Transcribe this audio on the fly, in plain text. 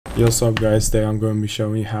Yo, what's up guys, today I'm going to be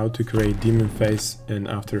showing you how to create demon face in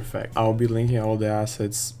After Effects. I'll be linking all the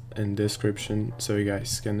assets in the description so you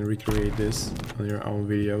guys can recreate this on your own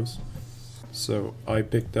videos. So I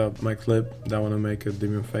picked up my clip that I want to make a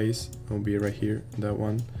demon face. It'll be right here, that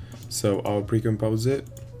one. So I'll pre-compose it,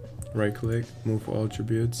 right click, move all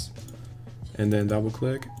attributes, and then double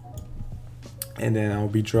click. And then I'll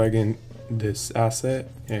be dragging this asset.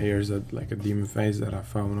 And here's like a demon face that I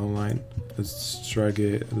found online. Let's drag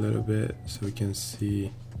it a little bit so we can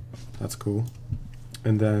see. That's cool.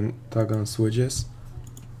 And then toggle on switches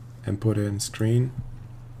and put it in screen,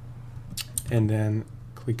 and then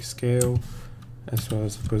click scale as well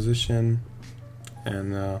as position,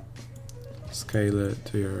 and scale it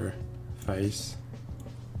to your face.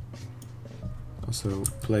 Also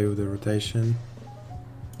play with the rotation,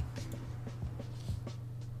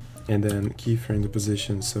 and then keyframe the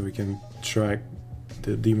position so we can track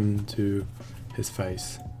the demon to his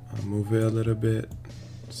face. I'll move it a little bit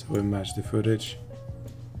so it matches the footage.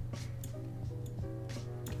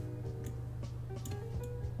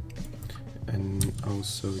 And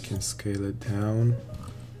also we can scale it down.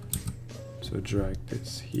 So drag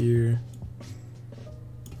this here.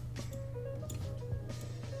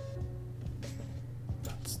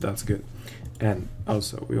 That's good. And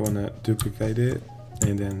also we want to duplicate it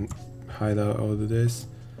and then highlight all of this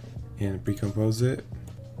and pre-compose it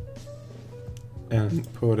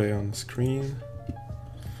and put it on the screen,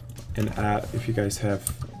 and add, if you guys have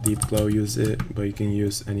deep glow, use it, but you can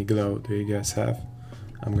use any glow that you guys have.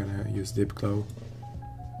 I'm gonna use deep glow.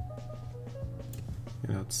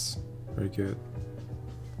 Yeah, that's very good.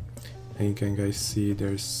 And you can guys see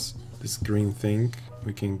there's this green thing.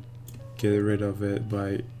 We can get rid of it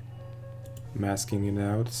by masking it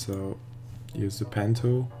out. So use the pen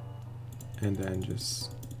tool and then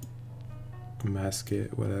just mask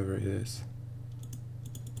it, whatever it is,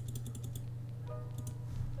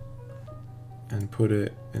 and put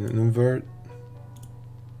it in an invert.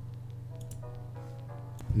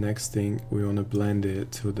 Next thing, we want to blend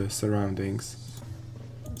it to the surroundings.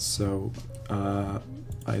 So I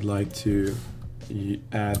like to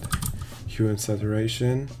add hue and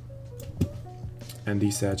saturation and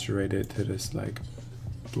desaturate it to this like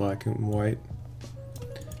black and white.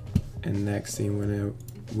 And next thing,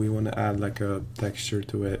 we want to add like a texture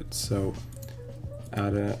to it. So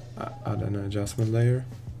add an adjustment layer,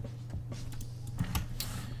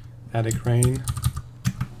 add a grain,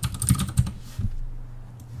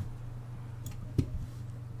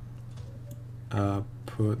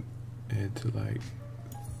 put it to like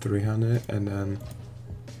 300, and then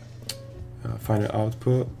final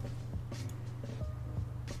output,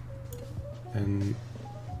 and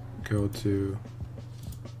go to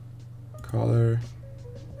color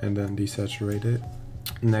and then desaturate it.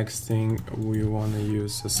 Next thing, we want to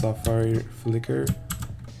use a sapphire flicker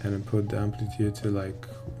and then put the amplitude to like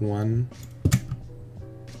 1.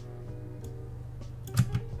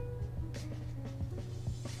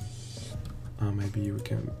 Maybe we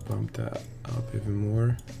can bump that up even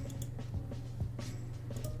more.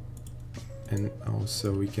 And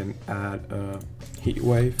also we can add a heat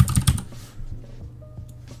wave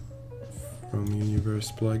from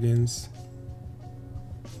Universe plugins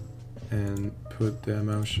and put the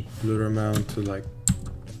blur amount to like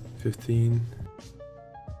 15.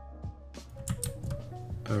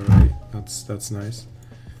 Alright, that's nice.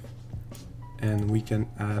 And we can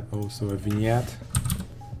add also a vignette.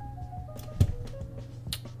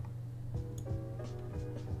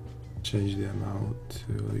 Change the amount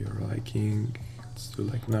to your liking. Let's do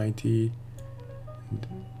like 90.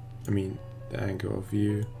 I mean the angle of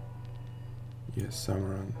view. Yes,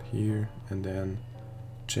 somewhere around here, and then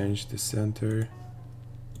change the center.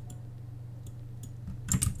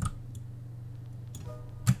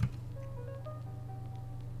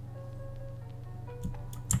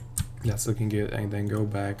 That's looking good, and then go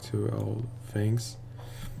back to all things,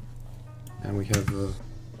 and we have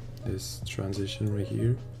this transition right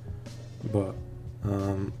here, but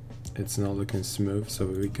it's not looking smooth, so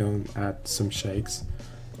we can add some shakes.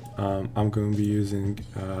 I'm going to be using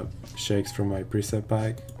shakes from my preset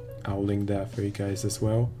pack. I'll link that for you guys as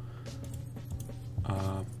well.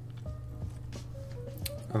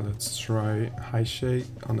 Let's try high shake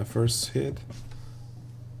on the first hit.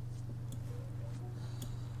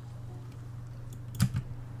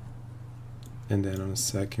 And then on the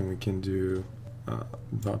second we can do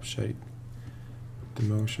bob shake. The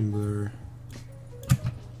motion blur.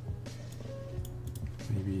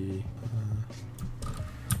 Maybe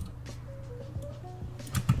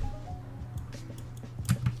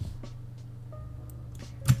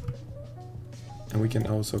And we can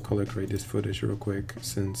also color grade this footage real quick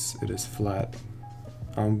since it is flat.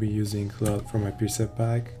 I'll be using Cloud for my preset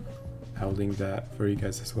pack. I'll link that for you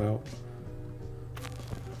guys as well.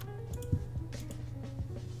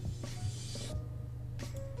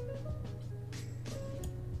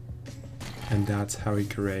 And that's how we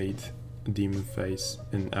create a demon face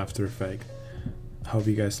in After Effects. Hope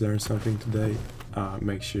you guys learned something today.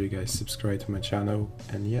 Make sure you guys subscribe to my channel,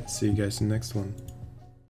 and yeah, see you guys in the next one.